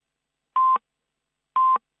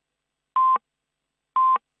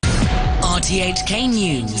RTHK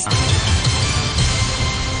News.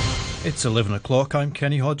 It's 11 o'clock. I'm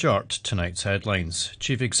Kenny Hodgart. Tonight's headlines.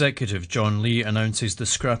 Chief Executive John Lee announces the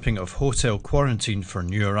scrapping of hotel quarantine for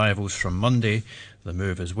new arrivals from Monday. The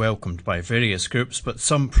move is welcomed by various groups, but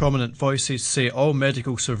some prominent voices say all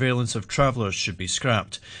medical surveillance of travellers should be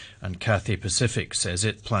scrapped. And Cathay Pacific says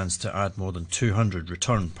it plans to add more than 200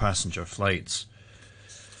 return passenger flights.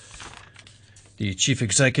 The Chief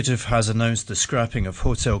Executive has announced the scrapping of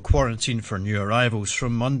hotel quarantine for new arrivals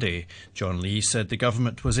from Monday. John Lee said the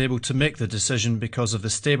government was able to make the decision because of the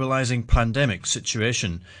stabilising pandemic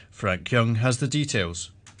situation. Frank Young has the details.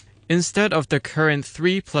 Instead of the current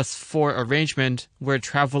 3+4 arrangement, where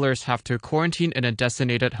travellers have to quarantine in a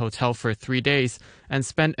designated hotel for 3 days and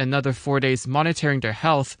spend another 4 days monitoring their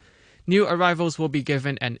health, new arrivals will be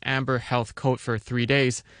given an Amber Health Code for 3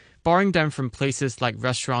 days, barring them from places like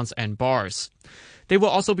restaurants and bars. They will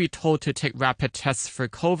also be told to take rapid tests for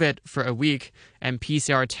COVID for a week and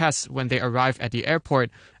PCR tests when they arrive at the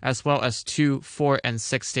airport, as well as 2, 4, and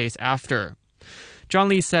 6 days after. John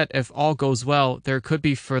Lee said if all goes well, there could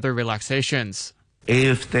be further relaxations.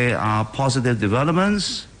 If there are positive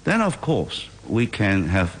developments, then of course we can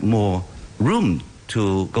have more room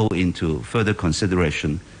to go into further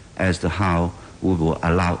consideration as to how we will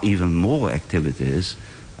allow even more activities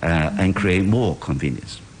and create more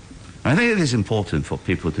convenience. I think it is important for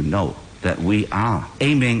people to know that we are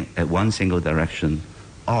aiming at one single direction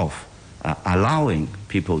of allowing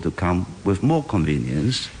people to come with more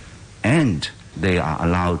convenience, and they are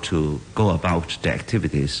allowed to go about their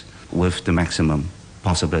activities with the maximum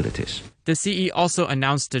possibilities. The CE also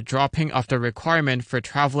announced the dropping of the requirement for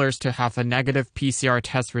travelers to have a negative PCR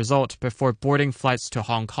test result before boarding flights to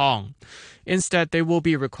Hong Kong. Instead, they will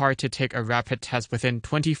be required to take a rapid test within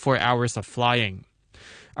 24 hours of flying.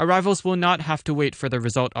 Arrivals will not have to wait for the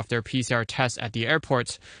result of their PCR test at the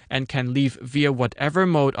airport and can leave via whatever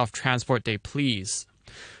mode of transport they please.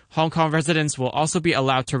 Hong Kong residents will also be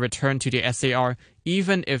allowed to return to the SAR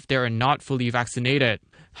even if they are not fully vaccinated.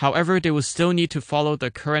 However, they will still need to follow the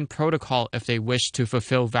current protocol if they wish to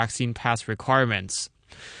fulfill vaccine pass requirements.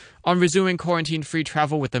 On resuming quarantine-free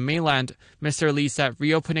travel with the mainland, Mr. Lee said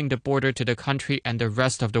reopening the border to the country and the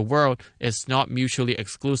rest of the world is not mutually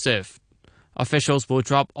exclusive. Officials will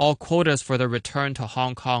drop all quotas for the return to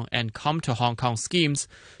Hong Kong and come to Hong Kong schemes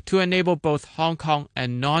to enable both Hong Kong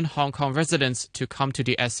and non-Hong Kong residents to come to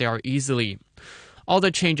the SAR easily. All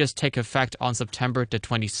the changes take effect on September the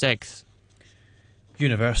 26th.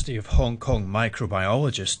 University of Hong Kong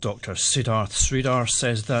microbiologist Dr. Siddharth Sridhar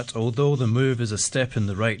says that although the move is a step in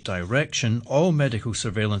the right direction, all medical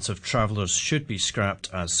surveillance of travellers should be scrapped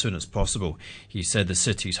as soon as possible. He said the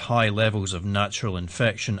city's high levels of natural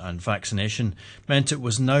infection and vaccination meant it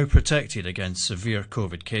was now protected against severe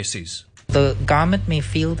COVID cases. The government may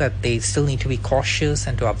feel that they still need to be cautious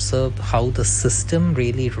and to observe how the system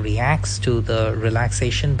really reacts to the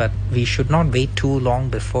relaxation, but we should not wait too long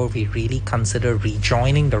before we really consider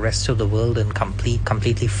rejoining the rest of the world in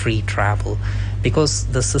completely free travel. Because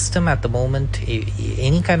the system at the moment,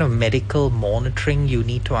 any kind of medical monitoring you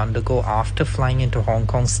need to undergo after flying into Hong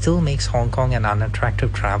Kong still makes Hong Kong an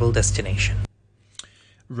unattractive travel destination.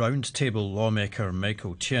 Roundtable lawmaker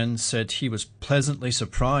Michael Tien said he was pleasantly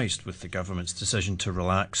surprised with the government's decision to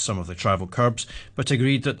relax some of the travel curbs, but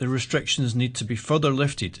agreed that the restrictions need to be further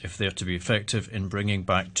lifted if they are to be effective in bringing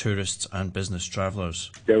back tourists and business travellers.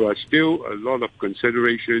 There are still a lot of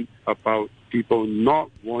consideration about people not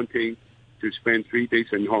wanting to spend 3 days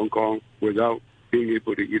in Hong Kong without being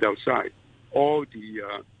able to eat outside. All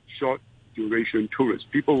the short duration tourists,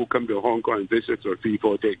 people who come to Hong Kong and visit for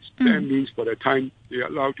 3-4 days. That means by the time they're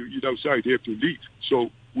allowed to eat outside, they have to leave. So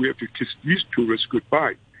we have to kiss these tourists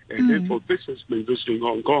goodbye. And then for businessmen visiting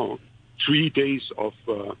Hong Kong, 3 days of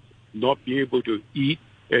not being able to eat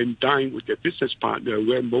and dine with their business partner,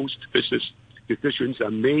 where most business decisions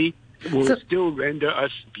are made, will still render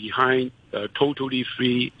us behind totally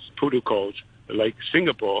free protocols like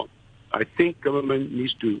Singapore. I think government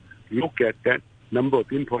needs to look at that number of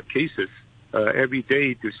import cases every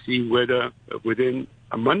day to see whether within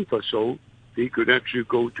a month or so they could actually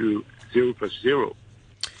go to 0+0.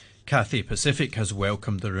 Cathay Pacific has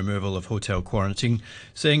welcomed the removal of hotel quarantine,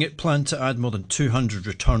 saying it planned to add more than 200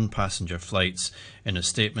 return passenger flights. In a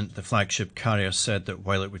statement, the flagship carrier said that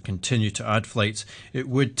while it would continue to add flights, it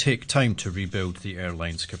would take time to rebuild the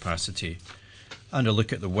airline's capacity. And a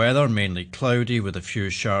look at the weather, mainly cloudy with a few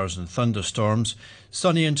showers and thunderstorms.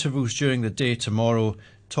 Sunny intervals during the day tomorrow,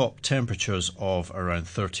 top temperatures of around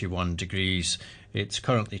 31 degrees. It's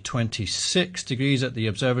currently 26 degrees at the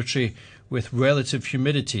observatory with relative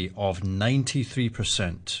humidity of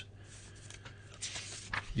 93%.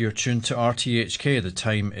 You're tuned to RTHK. The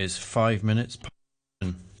time is 5 minutes past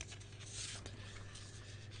 7.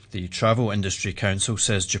 The Travel Industry Council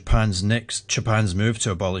says Japan's move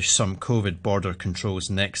to abolish some COVID border controls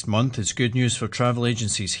next month is good news for travel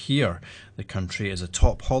agencies here. The country is a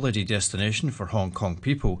top holiday destination for Hong Kong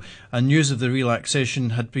people, and news of the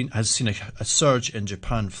relaxation has seen a surge in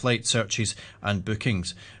Japan flight searches and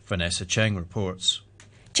bookings. Vanessa Cheng reports.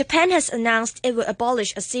 Japan has announced it will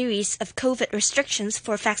abolish a series of COVID restrictions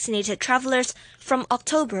for vaccinated travellers from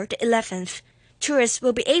October the 11th. Tourists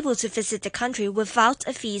will be able to visit the country without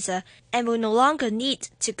a visa and will no longer need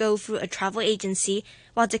to go through a travel agency,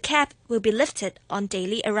 while the cap will be lifted on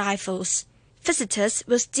daily arrivals. Visitors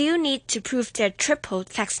will still need to prove their triple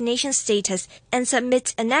vaccination status and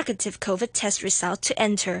submit a negative COVID test result to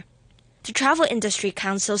enter. The Travel Industry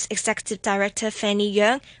Council's Executive Director Fanny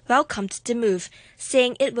Yang welcomed the move,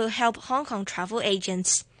 saying it will help Hong Kong travel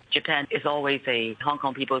agents. Japan is always Hong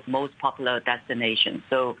Kong people's most popular destination.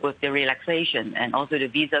 So with the relaxation and also the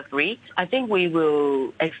visa-free, I think we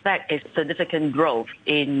will expect a significant growth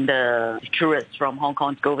in the tourists from Hong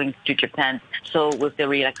Kong going to Japan. So with the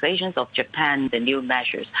relaxations of Japan, the new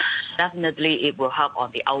measures, definitely it will help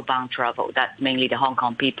on the outbound travel. That's mainly the Hong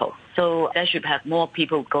Kong people. So there should have more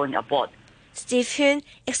people going aboard. Steve Huynh,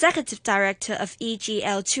 Executive Director of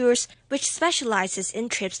EGL Tours, which specializes in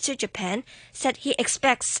trips to Japan, said he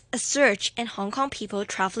expects a surge in Hong Kong people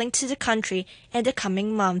traveling to the country in the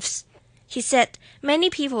coming months. He said many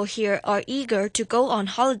people here are eager to go on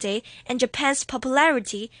holiday, and Japan's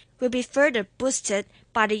popularity will be further boosted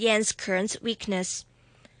by the yen's current weakness.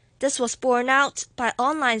 This was borne out by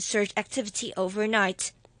online search activity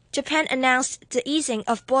overnight. Japan announced the easing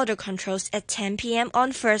of border controls at 10 p.m.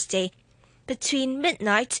 on Thursday. Between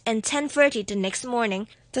midnight and 10:30 the next morning,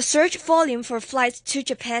 the search volume for flights to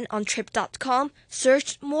Japan on Trip.com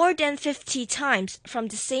surged more than 50 times from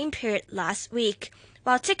the same period last week,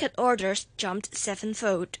 while ticket orders jumped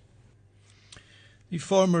sevenfold. The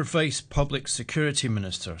former Vice Public Security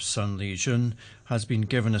Minister, Sun Li-jun, has been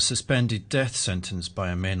given a suspended death sentence by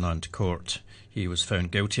a mainland court. He was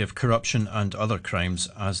found guilty of corruption and other crimes,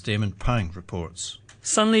 as Damon Pang reports.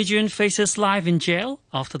 Sun Li-jun faces life in jail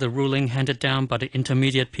after the ruling handed down by the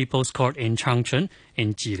Intermediate People's Court in Changchun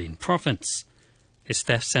in Jilin Province. His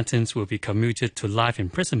death sentence will be commuted to life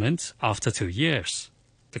imprisonment after 2 years.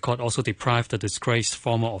 The court also deprived the disgraced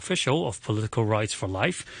former official of political rights for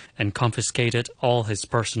life and confiscated all his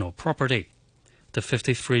personal property. The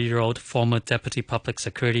 53-year-old former Deputy Public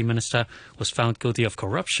Security Minister was found guilty of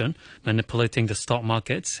corruption, manipulating the stock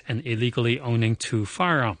markets, and illegally owning 2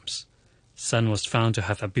 firearms. Sun was found to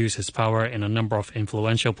have abused his power in a number of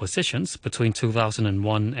influential positions between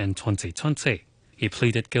 2001 and 2020. He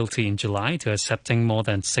pleaded guilty in July to accepting more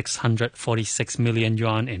than 646 million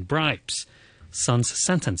yuan in bribes. Sun's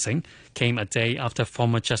sentencing came a day after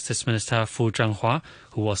former Justice Minister Fu Zhenghua,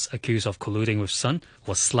 who was accused of colluding with Sun,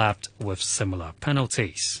 was slapped with similar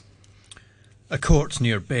penalties. A court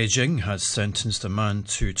near Beijing has sentenced a man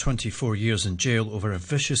to 24 years in jail over a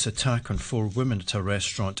vicious attack on 4 women at a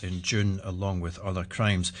restaurant in June, along with other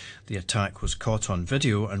crimes. The attack was caught on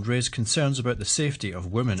video and raised concerns about the safety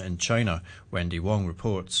of women in China. Wendy Wong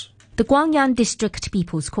reports. The Guangyan District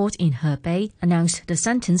People's Court in Hebei announced the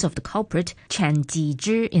sentence of the culprit, Chen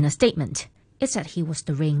Jizhi, in a statement. It said he was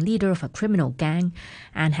the ringleader of a criminal gang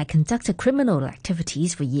and had conducted criminal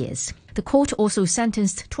activities for years. The court also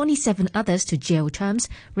sentenced 27 others to jail terms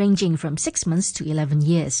ranging from 6 months to 11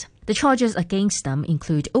 years. The charges against them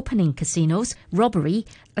include opening casinos, robbery,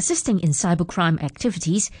 assisting in cybercrime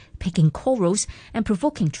activities, picking quarrels, and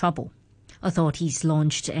provoking trouble. Authorities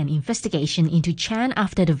launched an investigation into Chan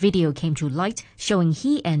after the video came to light, showing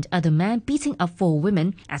he and other men beating up 4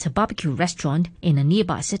 women at a barbecue restaurant in a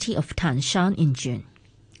nearby city of Tanshan in June.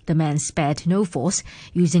 The men spared no force,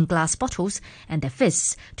 using glass bottles and their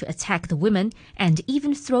fists to attack the women and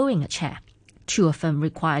even throwing a chair. 2 of them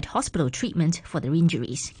required hospital treatment for their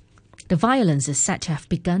injuries. The violence is said to have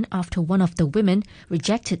begun after one of the women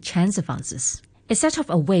rejected Chan's advances. It set off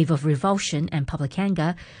a wave of revulsion and public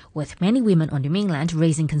anger, with many women on the mainland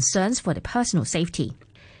raising concerns for their personal safety.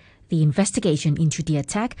 The investigation into the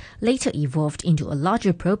attack later evolved into a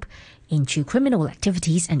larger probe into criminal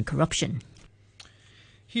activities and corruption.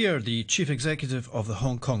 Here, the Chief Executive of the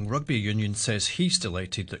Hong Kong Rugby Union says he's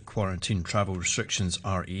delighted that quarantine travel restrictions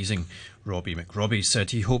are easing. Robbie McRobbie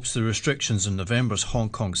said he hopes the restrictions on November's Hong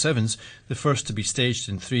Kong Sevens, the first to be staged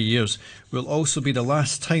in 3 years, will also be the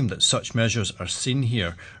last time that such measures are seen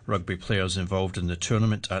here. Rugby players involved in the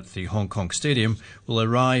tournament at the Hong Kong Stadium will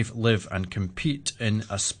arrive, live and compete in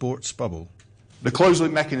a sports bubble. The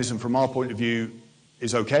closed-loop mechanism, from our point of view,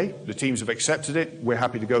 is okay. The teams have accepted it. We're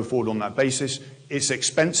happy to go forward on that basis. It's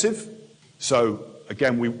expensive. So,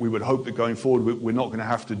 again, we would hope that going forward we're not going to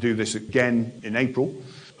have to do this again in April.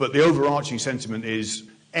 But the overarching sentiment is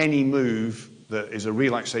any move that is a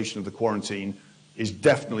relaxation of the quarantine is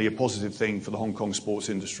definitely a positive thing for the Hong Kong sports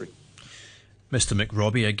industry. Mr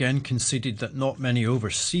McRobbie again conceded that not many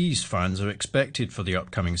overseas fans are expected for the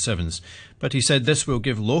upcoming Sevens, but he said this will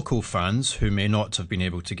give local fans, who may not have been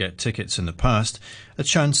able to get tickets in the past, a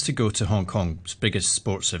chance to go to Hong Kong's biggest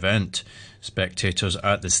sports event. Spectators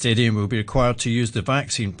at the stadium will be required to use the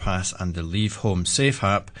vaccine pass and the Leave Home Safe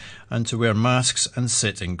app, and to wear masks and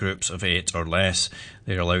sit in groups of 8 or less.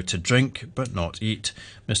 They are allowed to drink but not eat.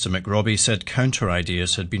 Mr McRobbie said counter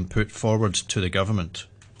ideas had been put forward to the government.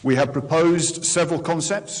 We have proposed several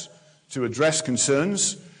concepts to address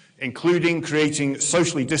concerns, including creating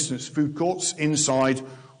socially distanced food courts inside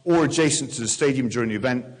or adjacent to the stadium during the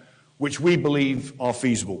event, which we believe are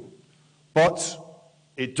feasible. But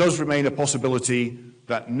it does remain a possibility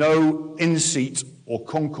that no in-seat or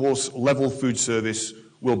concourse level food service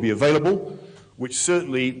will be available, which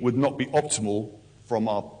certainly would not be optimal from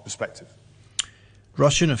our perspective.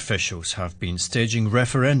 Russian officials have been staging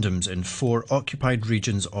referendums in 4 occupied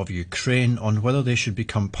regions of Ukraine on whether they should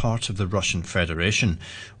become part of the Russian Federation.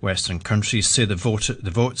 Western countries say the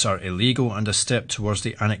votes are illegal and a step towards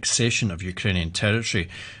the annexation of Ukrainian territory.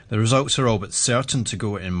 The results are all but certain to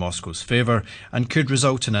go in Moscow's favour and could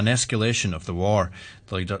result in an escalation of the war.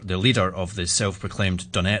 The leader of the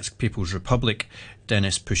self-proclaimed Donetsk People's Republic,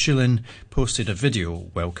 Denis Pushilin, posted a video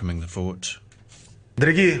welcoming the vote.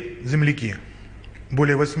 Дорогие земляки,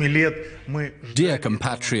 Dear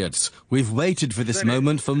compatriots, we've waited for this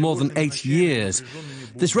moment for more than 8 years.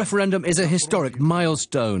 This referendum is a historic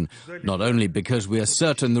milestone, not only because we are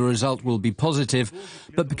certain the result will be positive,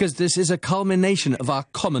 but because this is a culmination of our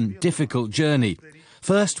common difficult journey.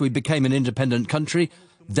 First, we became an independent country,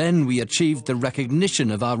 then we achieved the recognition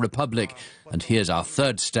of our republic, and here's our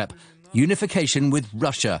third step, unification with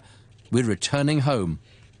Russia. We're returning home.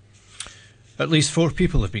 At least 4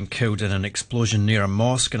 people have been killed in an explosion near a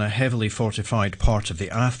mosque in a heavily fortified part of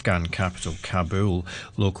the Afghan capital, Kabul.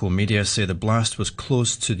 Local media say the blast was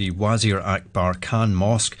close to the Wazir Akbar Khan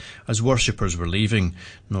Mosque as worshippers were leaving.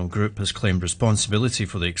 No group has claimed responsibility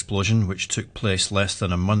for the explosion, which took place less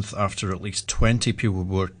than a month after at least 20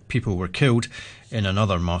 people were killed in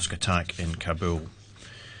another mosque attack in Kabul.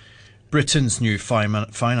 Britain's new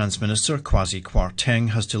Finance Minister, Kwasi Kwarteng,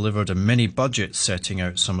 has delivered a mini-budget setting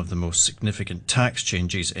out some of the most significant tax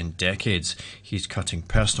changes in decades. He's cutting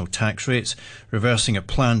personal tax rates, reversing a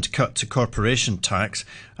planned cut to corporation tax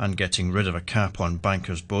and getting rid of a cap on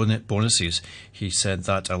bankers' bonuses. He said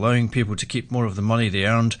that allowing people to keep more of the money they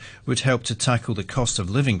earned would help to tackle the cost of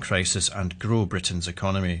living crisis and grow Britain's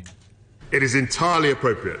economy. It is entirely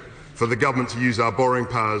appropriate for the government to use our borrowing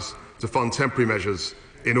powers to fund temporary measures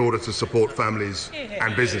in order to support families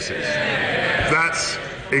and businesses. That's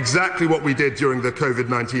exactly what we did during the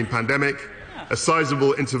COVID-19 pandemic. A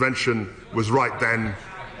sizable intervention was right then,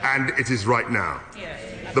 and it is right now.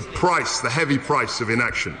 The price, the heavy price of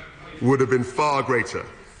inaction, would have been far greater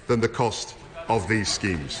than the cost of these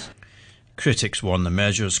schemes. Critics warn the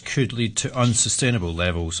measures could lead to unsustainable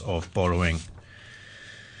levels of borrowing.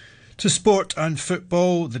 To sport and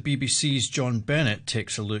football, the BBC's John Bennett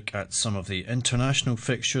takes a look at some of the international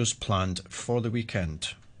fixtures planned for the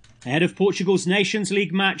weekend. Ahead of Portugal's Nations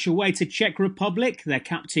League match away to Czech Republic, their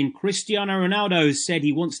captain Cristiano Ronaldo said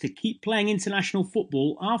he wants to keep playing international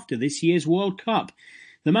football after this year's World Cup.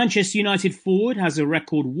 The Manchester United forward has a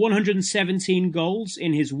record 117 goals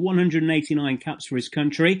in his 189 caps for his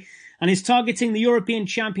country and is targeting the European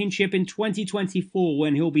Championship in 2024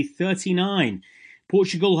 when he'll be 39.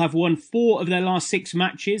 Portugal have won 4 of their last 6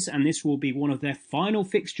 matches, and this will be one of their final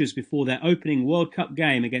fixtures before their opening World Cup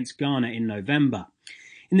game against Ghana in November.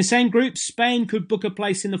 In the same group, Spain could book a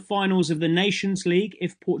place in the finals of the Nations League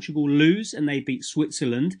if Portugal lose and they beat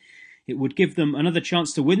Switzerland. It would give them another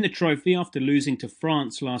chance to win the trophy after losing to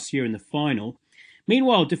France last year in the final.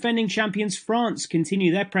 Meanwhile, defending champions France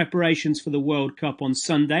continue their preparations for the World Cup on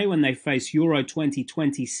Sunday when they face Euro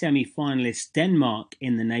 2020 semi-finalists Denmark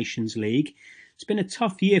in the Nations League. It's been a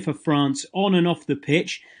tough year for France on and off the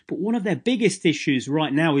pitch, but one of their biggest issues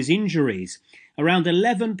right now is injuries. Around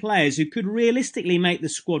 11 players who could realistically make the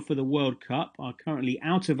squad for the World Cup are currently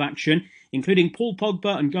out of action, including Paul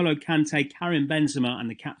Pogba, N'Golo Kante, Karim Benzema and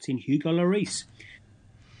the captain Hugo Lloris.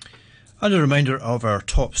 And a reminder of our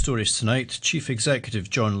top stories tonight. Chief Executive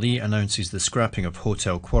John Lee announces the scrapping of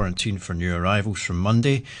hotel quarantine for new arrivals from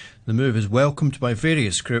Monday. The move is welcomed by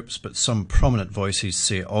various groups, but some prominent voices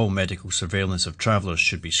say all medical surveillance of travellers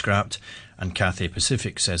should be scrapped, and Cathay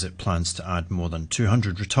Pacific says it plans to add more than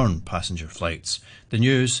 200 return passenger flights. The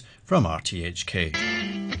news from RTHK.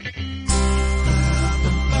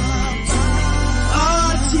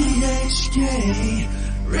 RTHK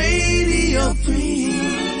Radio 3.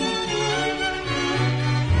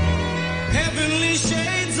 Heavenly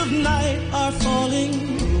shades of night are falling.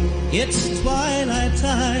 It's twilight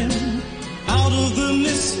time. Out of the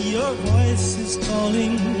mist your voice is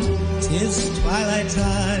calling. 'Tis twilight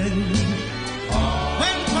time.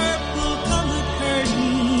 When purple-colored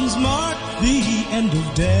curtains mark the end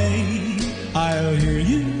of day, I'll hear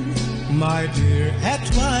you, my dear, at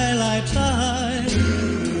twilight time.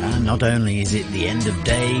 And not only is it the end of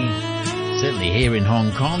day, certainly here in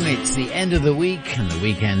Hong Kong, it's the end of the week and the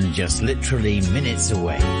weekend just literally minutes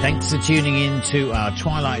away. Thanks for tuning in to our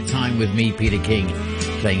Twilight Time with me, Peter King,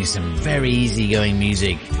 playing some very easygoing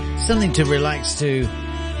music, something to relax to,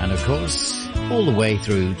 and of course, all the way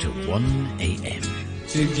through to 1 a.m.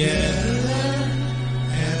 Together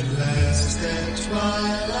at last at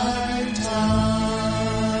twilight time.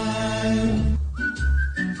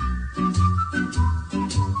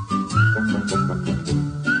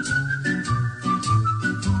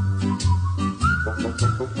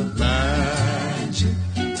 Magic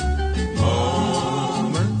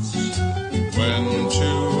moments when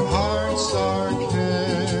two hearts are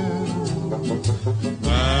kin.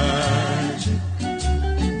 Magic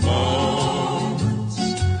moments,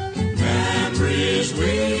 memories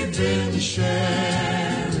we've been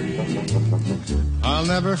sharing. I'll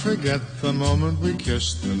never forget the moment we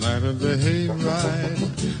kissed the night of the hayride.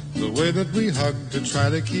 The way that we hugged to try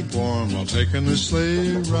to keep warm while taking the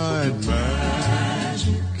sleigh ride.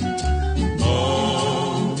 Magic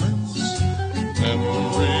moments,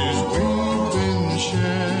 memories we've been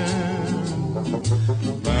sharing.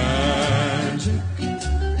 Magic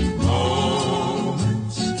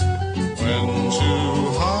moments when two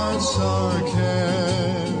hearts are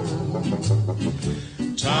caring.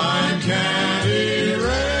 Time can't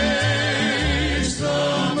erase the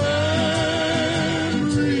memory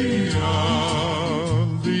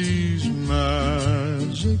of these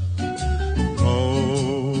magic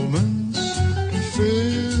moments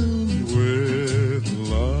filled with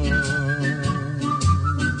love.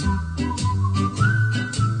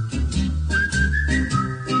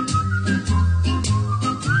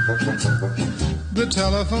 The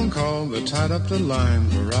telephone call that tied up the line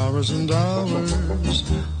for hours and hours.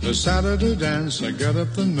 The Saturday dance, I got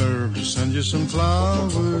up the nerve to send you some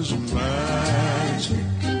flowers. Magic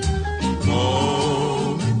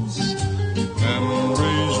moments,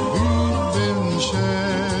 memories we've been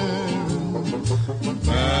sharing.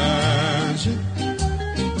 Magic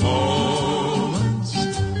moments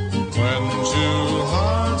when two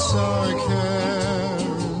hearts are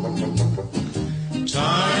caring.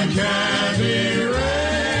 Time can't erase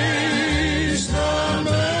the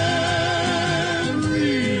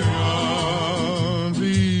memory of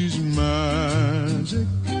these magic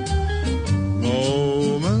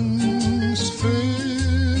moments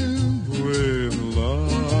filled with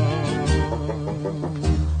love.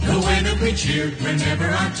 The way that we cheered whenever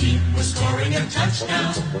our team was scoring a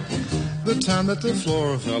touchdown. The time that the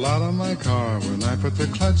floor fell out of my car when I put the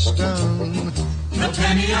clutch down. The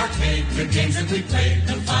penny arcade, the games that we played,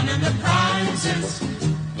 the fun and the prizes.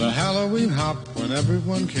 The Halloween hop when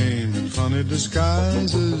everyone came in funny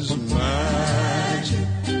disguises. Magic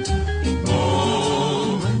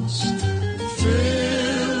moments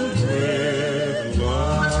filled with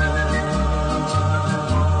love.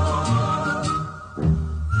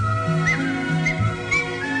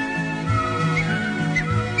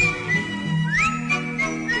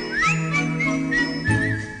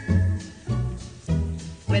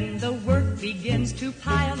 When the work begins to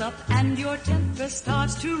pile up and your temper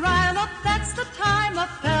starts to rile up, that's the time a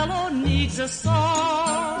fellow needs a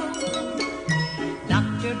song.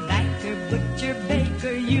 Doctor, banker, butcher,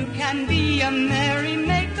 baker, you can be a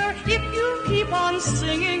merrymaker if you keep on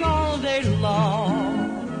singing all day long.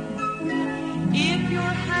 If you're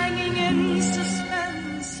hanging in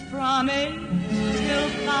suspense from 8 till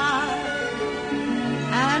 5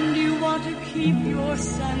 and you want to keep your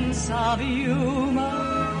sense of humor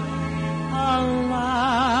alive,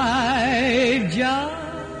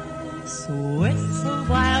 just whistle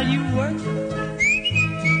while you work.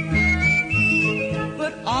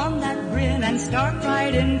 Put on that grin and start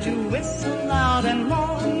right in to whistle loud and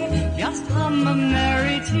long. Just hum a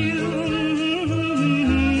merry tune.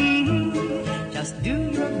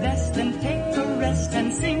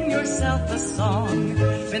 yourself a song.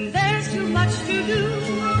 When there's too much to do,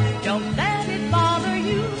 don't let